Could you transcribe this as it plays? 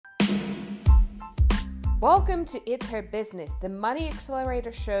Welcome to It's Her Business, the Money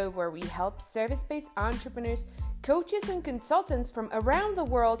Accelerator show where we help service-based entrepreneurs, coaches, and consultants from around the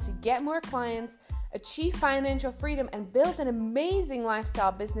world to get more clients, achieve financial freedom, and build an amazing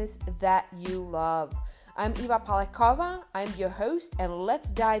lifestyle business that you love. I'm Eva Palakova, I'm your host, and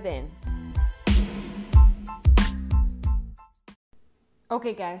let's dive in.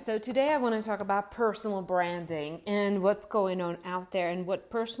 Okay guys, so today I want to talk about personal branding and what's going on out there and what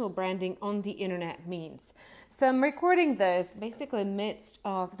personal branding on the internet means. So I'm recording this basically amidst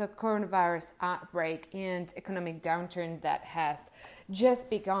of the coronavirus outbreak and economic downturn that has just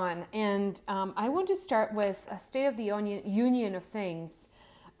begun. And I want to start with a state of the union of things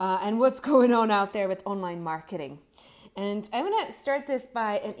and what's going on out there with online marketing. And I want to start this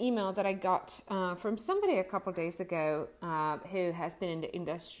by an email that I got from somebody a couple days ago who has been in the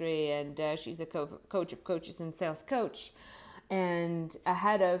industry, and she's a coach of coaches and sales coach and a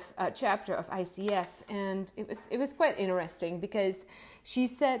head of a chapter of ICF. And it was quite interesting because she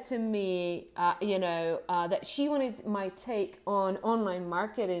said to me, that she wanted my take on online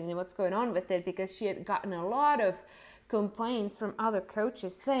marketing and what's going on with it, because she had gotten a lot of complaints from other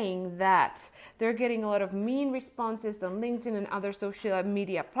coaches saying that they're getting a lot of mean responses on LinkedIn and other social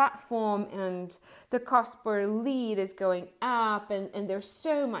media platform, and the cost per lead is going up, and there's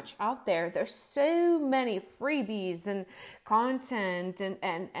so much out there. There's so many freebies and content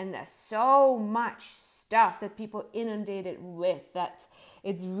and so much stuff that people inundated with that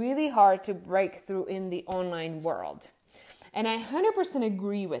it's really hard to break through in the online world. And I 100%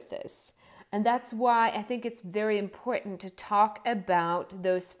 agree with this. And that's why I think it's very important to talk about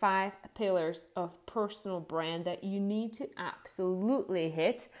those 5 pillars of personal brand that you need to absolutely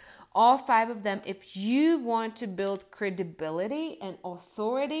hit. All 5 of them if you want to build credibility and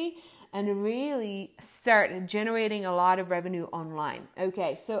authority and really start generating a lot of revenue online.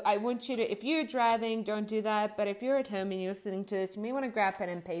 Okay, so I want you to, if you're driving, don't do that. But if you're at home and you're listening to this, you may want to grab pen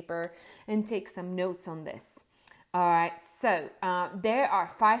and paper and take some notes on this. All right, so there are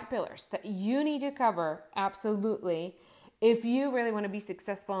 5 pillars that you need to cover, absolutely, if you really want to be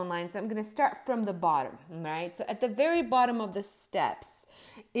successful online. So I'm going to start from the bottom, right? So at the very bottom of the steps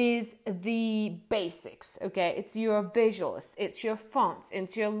is the basics, okay? It's your visuals, it's your fonts,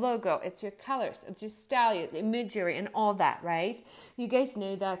 it's your logo, it's your colors, it's your style, your imagery, and all that, right? You guys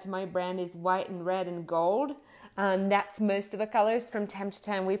know that my brand is white and red and gold. That's most of the colors. From time to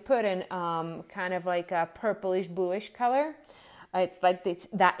time we put in kind of like a purplish bluish color. It's like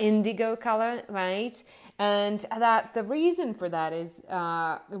that indigo color, right? And that the reason for that is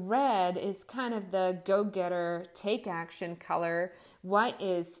red is kind of the go-getter, take action color. White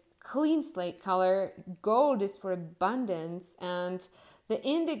is clean slate color. Gold is for abundance, and the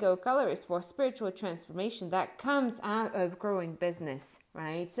indigo color is for spiritual transformation that comes out of growing business,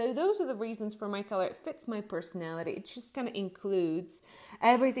 right? So those are the reasons for my color. It fits my personality. It just kind of includes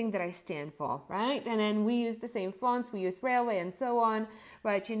everything that I stand for, right? And then we use the same fonts. We use Railway and so on,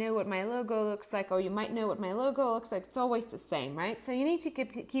 right? You know what my logo looks like, or you might know what my logo looks like. It's always the same, right? So you need to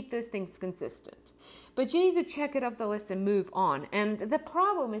keep those things consistent. But you need to check it off the list and move on. And the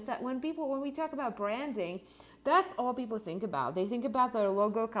problem is that when we talk about branding, that's all people think about. They think about their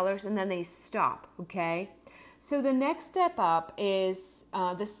logo colors and then they stop, okay? So the next step up is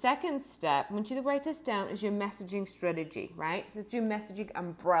the second step. I want you to write this down, is your messaging strategy, right? It's your messaging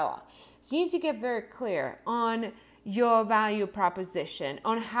umbrella. So you need to get very clear on your value proposition,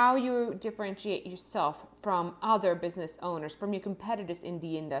 on how you differentiate yourself from other business owners, from your competitors in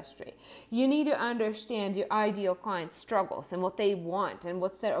the industry. You need to understand your ideal client's struggles and what they want and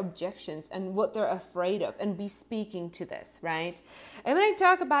what's their objections and what they're afraid of, and be speaking to this, right? And when I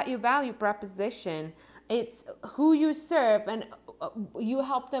talk about your value proposition, it's who you serve, and you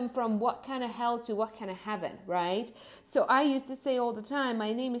help them from what kind of hell to what kind of heaven, right? So I used to say all the time,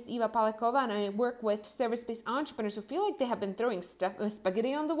 my name is Eva Palakova, and I work with service-based entrepreneurs who feel like they have been throwing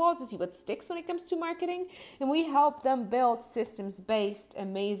spaghetti on the wall to see what sticks when it comes to marketing. And we help them build systems-based,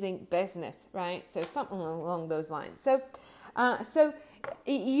 amazing business, right? So something along those lines. So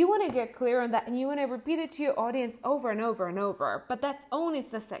you want to get clear on that, and you want to repeat it to your audience over and over and over. But that's only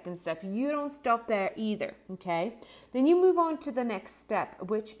the second step. You don't stop there either, okay? Then you move on to the next step,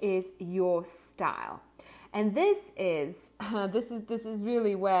 which is your style. And this is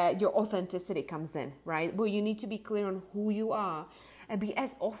really where your authenticity comes in, right? Where you need to be clear on who you are and be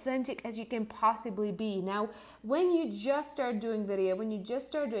as authentic as you can possibly be. Now, when you just start doing video, when you just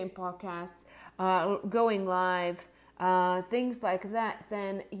start doing podcasts, going live, things like that,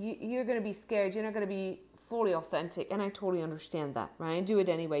 then you're going to be scared. You're not going to be fully authentic, and I totally understand that, right? Do it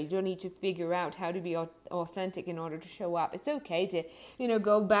anyway. You don't need to figure out how to be authentic in order to show up. It's okay to,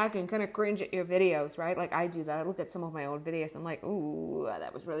 go back and kind of cringe at your videos, right? Like I do that. I look at some of my old videos. I'm like, ooh,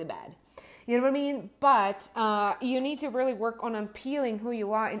 that was really bad. You know what I mean? But you need to really work on unpeeling who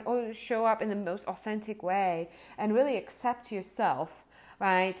you are in order to show up in the most authentic way and really accept yourself,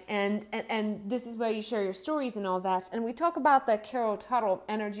 right? And this is where you share your stories and all that. And we talk about the Carol Tuttle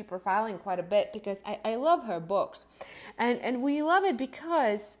energy profiling quite a bit because I love her books. And we love it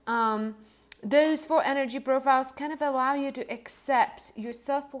because those 4 energy profiles kind of allow you to accept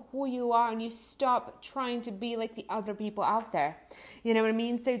yourself for who you are, and you stop trying to be like the other people out there. You know what I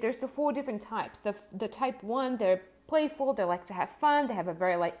mean? So there's the 4 different types. The type 1, they're playful, they like to have fun, they have a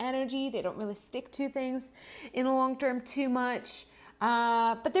very light energy, they don't really stick to things in the long term too much.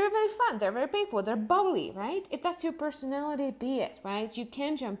 But they're very fun, they're very playful, they're bubbly, right? If that's your personality, be it, right? You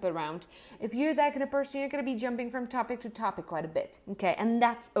can jump around. If you're that kind of person, you're going to be jumping from topic to topic quite a bit, okay? And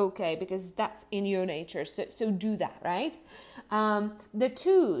that's okay because that's in your nature, so do that, right? The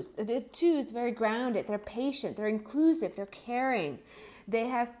twos, very grounded, they're patient, they're inclusive, they're caring. They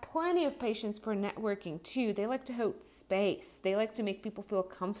have plenty of patience for networking too. They like to hold space. They like to make people feel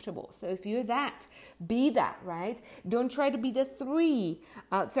comfortable. So if you're that, be that, right? Don't try to be the 3.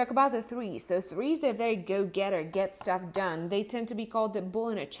 Let's talk about the 3s. So 3s, they're very go-getter, get stuff done. They tend to be called the bull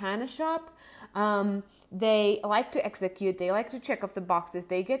in a china shop. They like to execute. They like to check off the boxes.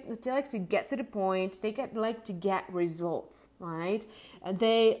 They like to get to the point. They like to get results, right? And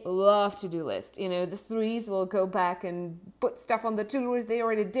they love to-do lists. The 3s will go back and put stuff on the to-do list they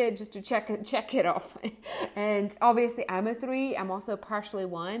already did just to check it off. And obviously, I'm a 3. I'm also partially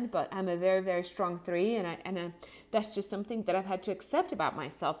 1, but I'm a very, very strong 3. And that's just something that I've had to accept about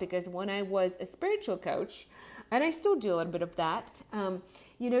myself because when I was a spiritual coach, and I still do a little bit of that,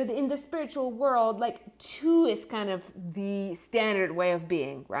 in the spiritual world, like 2 is kind of the standard way of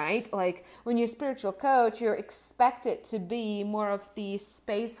being, right? Like when you're a spiritual coach, you're expected to be more of the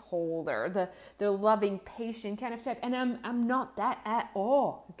space holder, the loving, patient kind of type. And I'm not that at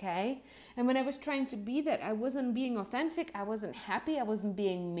all, okay? And when I was trying to be that, I wasn't being authentic. I wasn't happy. I wasn't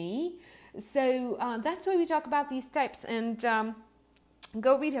being me. So that's why we talk about these types. And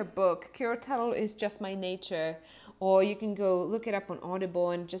go read her book. Carol Tuttle is Just My Nature. Or you can go look it up on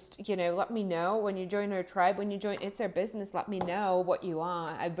Audible and just, let me know when you join her tribe, when you join It's Our Business, let me know what you are.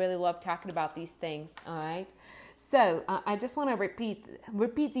 I really love talking about these things, all right? So I just want to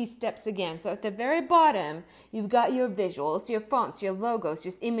repeat these steps again. So at the very bottom, you've got your visuals, your fonts, your logos,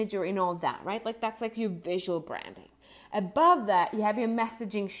 just imagery and all that, right? Like that's like your visual branding. Above that, you have your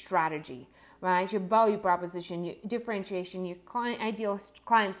messaging strategy, right? Your value proposition, your differentiation, your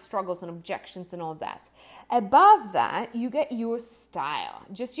client struggles and objections and all that. Above that, you get your style,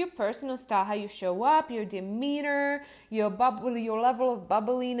 just your personal style, how you show up, your demeanor, your level of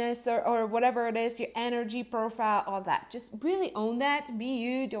bubbliness or whatever it is, your energy profile, all that. Just really own that, be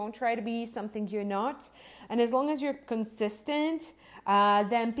you, don't try to be something you're not. And as long as you're consistent,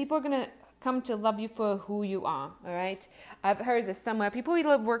 then people are going to come to love you for who you are, all right? I've heard this somewhere. People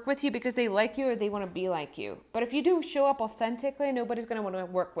either work with you because they like you or they want to be like you. But if you don't show up authentically, nobody's going to want to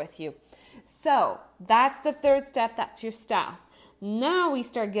work with you. So that's the 3rd step. That's your style. Now we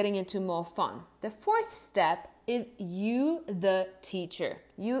start getting into more fun. The 4th step is you, the teacher.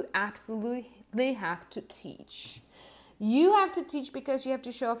 You absolutely have to teach. You have to teach because you have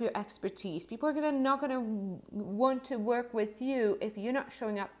to show off your expertise. People are not going to want to work with you if you're not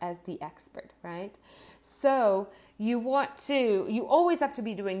showing up as the expert, right? So you always have to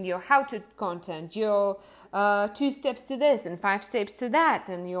be doing your how-to content, your 2 steps to this and 5 steps to that,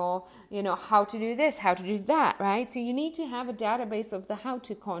 and your, how to do this, how to do that, right? So you need to have a database of the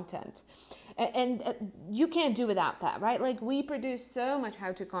how-to content. And you can't do without that, right? Like we produce so much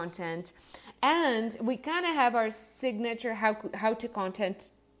how-to content, and we kind of have our signature how-to content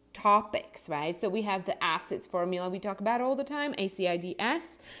topics, right? So we have the ACIDS formula we talk about all the time,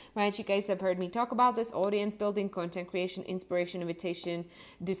 ACIDS, right? You guys have heard me talk about this: audience building, content creation, inspiration, invitation,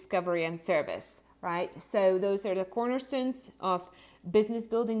 discovery, and service, right? So those are the cornerstones of business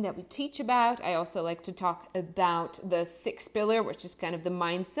building that we teach about. I also like to talk about the 6th pillar, which is kind of the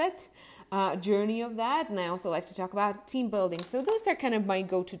mindset journey of that. And I also like to talk about team building. So those are kind of my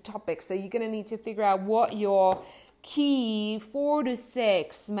go-to topics. So you're going to need to figure out what your key 4 to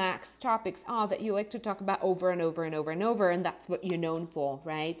 6 max topics are that you like to talk about over and over and over and over. And that's what you're known for,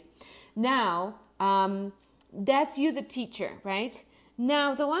 right? Now, that's you, the teacher, right?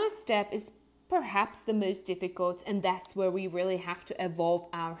 Now, the last step is perhaps the most difficult, and that's where we really have to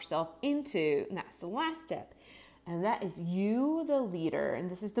evolve ourselves into. And that's the last step. And that is you, the leader. And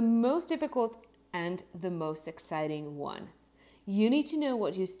this is the most difficult and the most exciting one. You need to know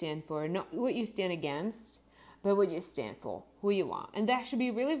what you stand for, not what you stand against, but what you stand for, who you are. And that should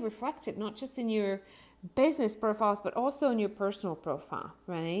be really reflected, not just in your business profiles, but also in your personal profile,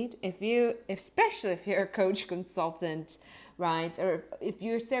 right? Especially if you're a coach, consultant, right? Or if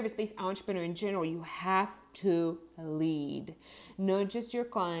you're a service-based entrepreneur in general, you have to lead. Not just your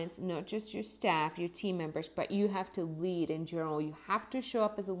clients, not just your staff, your team members, but you have to lead in general. You have to show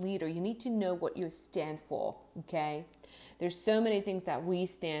up as a leader. You need to know what you stand for, okay? There's so many things that we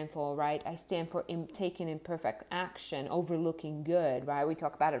stand for, right? I stand for taking imperfect action, overlooking good, right? We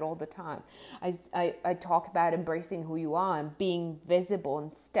talk about it all the time. I talk about embracing who you are and being visible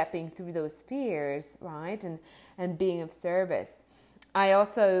and stepping through those fears, right? And being of service. I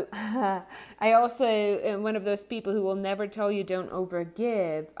also am one of those people who will never tell you don't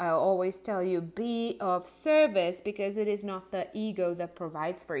overgive. I'll always tell you be of service, because it is not the ego that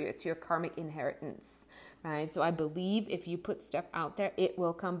provides for you. It's your karmic inheritance, right? So I believe if you put stuff out there, it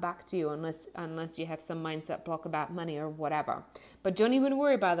will come back to you, unless you have some mindset block about money or whatever. But don't even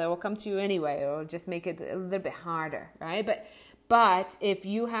worry about that. It will come to you anyway. It will just make it a little bit harder, right? But if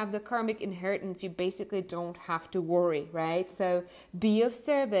you have the karmic inheritance, you basically don't have to worry, right? So be of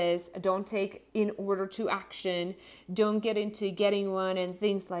service. Don't take in order to action. Don't get into getting one and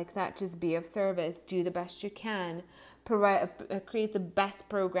things like that. Just be of service. Do the best you can. Create the best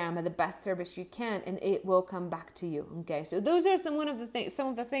program and the best service you can, and it will come back to you. Okay, so those are some of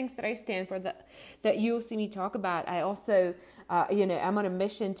the things that I stand for that you'll see me talk about. I also, I'm on a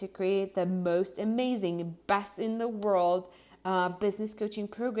mission to create the most amazing, best in the world business coaching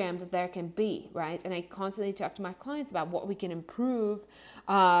program that there can be, right? And I constantly talk to my clients about what we can improve,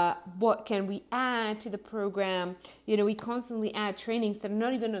 what can we add to the program. We constantly add trainings that are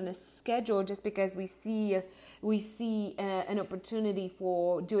not even on a schedule, just because we see an opportunity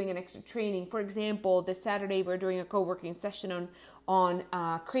for doing an extra training. For example, this Saturday we're doing a co-working session on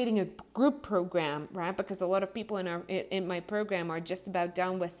creating a group program, right? Because a lot of people in my program are just about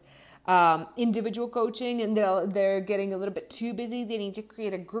done with individual coaching, and they're getting a little bit too busy. They need to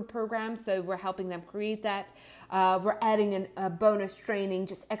create a group program, so we're helping them create that. We're adding a bonus training,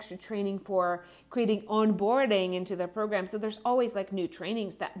 just extra training for creating onboarding into the program. So there's always like new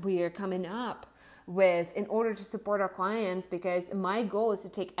trainings that we are coming up with in order to support our clients, because my goal is to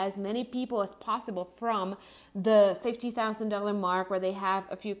take as many people as possible from the $50,000 mark where they have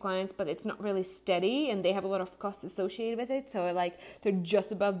a few clients, but it's not really steady and they have a lot of costs associated with it. So they're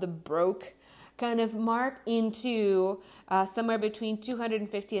just above the broke kind of mark, into somewhere between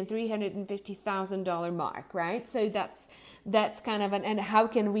 $250,000 and $350,000 mark, right? So that's kind of and how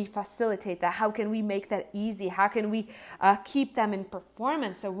can we facilitate that? How can we make that easy? How can we keep them in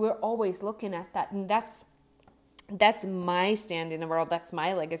performance? So we're always looking at that, and that's my stand in the world. That's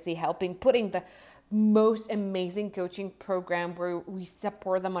my legacy, putting the most amazing coaching program where we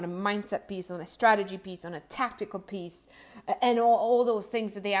support them on a mindset piece, on a strategy piece, on a tactical piece, and all those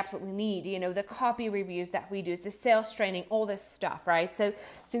things that they absolutely need. The copy reviews that we do, the sales training, all this stuff, right? So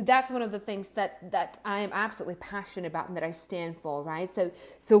that's one of the things that I am absolutely passionate about and that I stand for, right?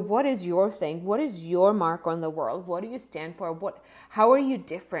 So what is your thing? What is your mark on the world? What do you stand for? How are you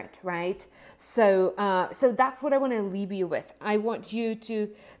different, right? So that's what I want to leave you with. I want you to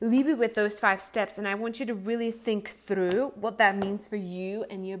leave you with those 5 steps, and I want you to really think through what that means for you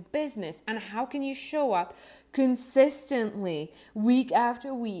and your business, and how can you show up consistently week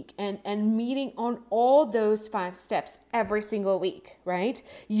after week and meeting on all those 5 steps every single week, right?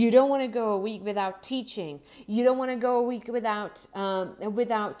 You don't want to go a week without teaching. You don't want to go a week without the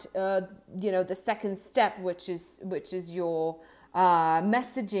second step, which is your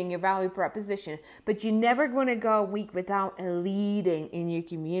messaging, your value proposition. But you never want to go a week without leading in your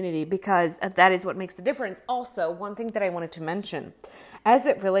community, because that is what makes the difference. Also, one thing that I wanted to mention as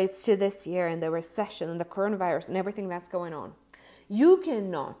it relates to this year and the recession and the coronavirus and everything that's going on, you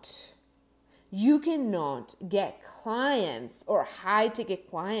cannot get clients or high ticket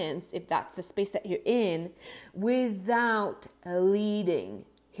clients, if that's the space that you're in, without leading.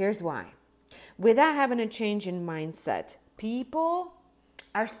 Here's why. Without having a change in mindset, people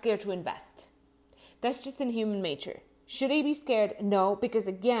are scared to invest. That's just in human nature. Should they be scared? No, because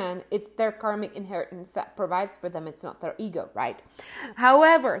again, it's their karmic inheritance that provides for them. It's not their ego, right?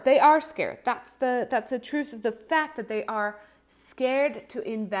 However, they are scared. That's the truth of the fact that they are scared to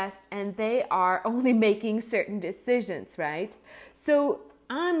invest, and they are only making certain decisions, right? So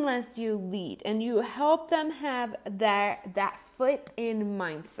unless you lead and you help them have that flip in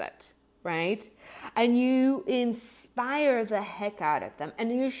mindset, right? And you inspire the heck out of them,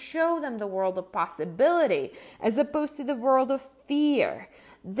 and you show them the world of possibility as opposed to the world of fear,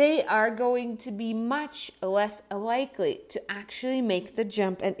 they are going to be much less likely to actually make the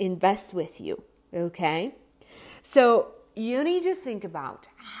jump and invest with you. Okay? So you need to think about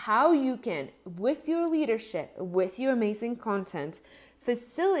how you can, with your leadership, with your amazing content,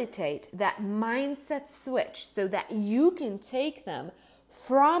 facilitate that mindset switch so that you can take them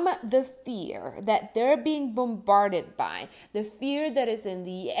from the fear that they're being bombarded by, the fear that is in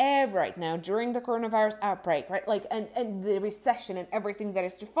the air right now during the coronavirus outbreak, right? Like, and the recession and everything that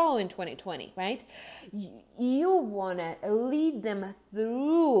is to follow in 2020, right? You want to lead them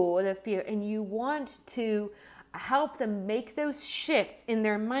through the fear, and you want to help them make those shifts in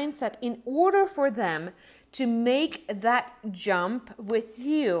their mindset in order for them to make that jump with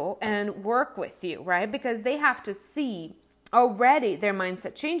you and work with you, right? Because they have to see already their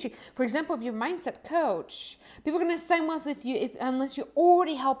mindset changing. For example, if you're a mindset coach, people are going to sign up with you unless you're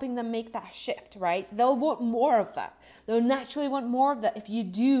already helping them make that shift, right? They'll want more of that. They'll naturally want more of that if you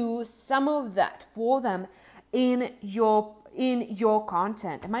do some of that for them in your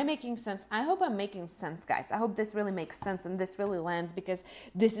content. Am I making sense? I hope I'm making sense, guys. I hope this really makes sense and this really lands, because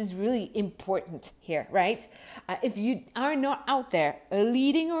this is really important here, right? If you are not out there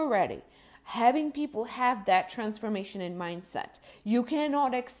leading already, having people have that transformation in mindset, you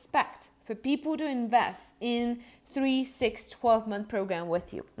cannot expect for people to invest in 3, 6, 12-month program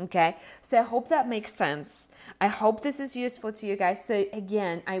with you, okay? So I hope that makes sense. I hope this is useful to you guys. So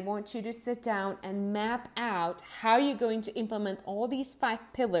again, I want you to sit down and map out how you're going to implement all these 5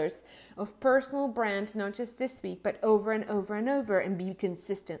 pillars of personal brand, not just this week, but over and over and over, and be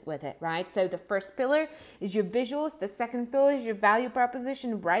consistent with it, right? So the first pillar is your visuals. The second pillar is your value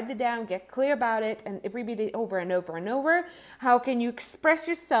proposition. Write it down, get clear about it, and repeat it over and over and over. How can you express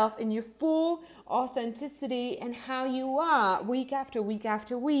yourself in your full authenticity and how you are week after week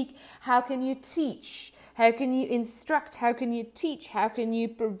after week? How can you teach? How can you instruct? How can you teach? How can you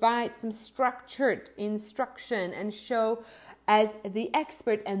provide some structured instruction and show as the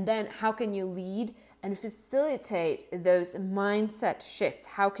expert? And then how can you lead and facilitate those mindset shifts?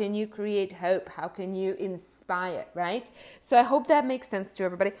 How can you create hope? How can you inspire, right? So I hope that makes sense to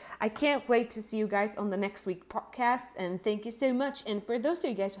everybody. I can't wait to see you guys on the next week podcast, and thank you so much. And for those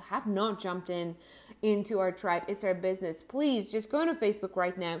of you guys who have not jumped into our tribe, It's Our Business, please just go to Facebook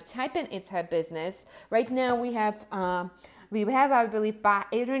right now, type in It's Our Business. Right now we have, I believe, about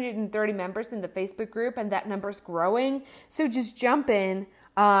 830 members in the Facebook group, and that number is growing. So just jump in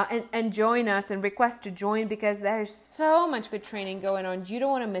and join us and request to join, because there's so much good training going on. You don't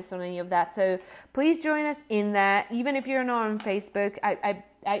want to miss on any of that. So please join us in that. Even if you're not on Facebook,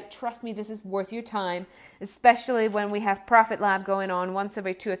 I trust me, this is worth your time, especially when we have Profit Lab going on once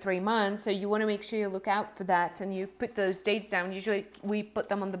every 2 or 3 months. So you want to make sure you look out for that, and you put those dates down. Usually we put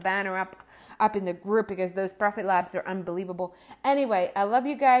them on the banner up in the group, because those Profit Labs are unbelievable. Anyway, I love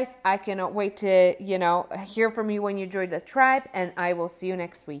you guys. I cannot wait to, hear from you when you join the tribe, and I will see you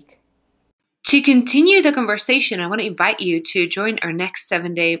next week. To continue the conversation, I want to invite you to join our next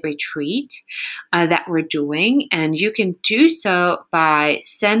 7-day retreat that we're doing. And you can do so by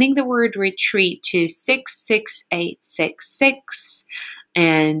sending the word retreat to 66866,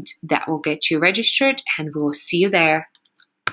 and that will get you registered, and we will see you there.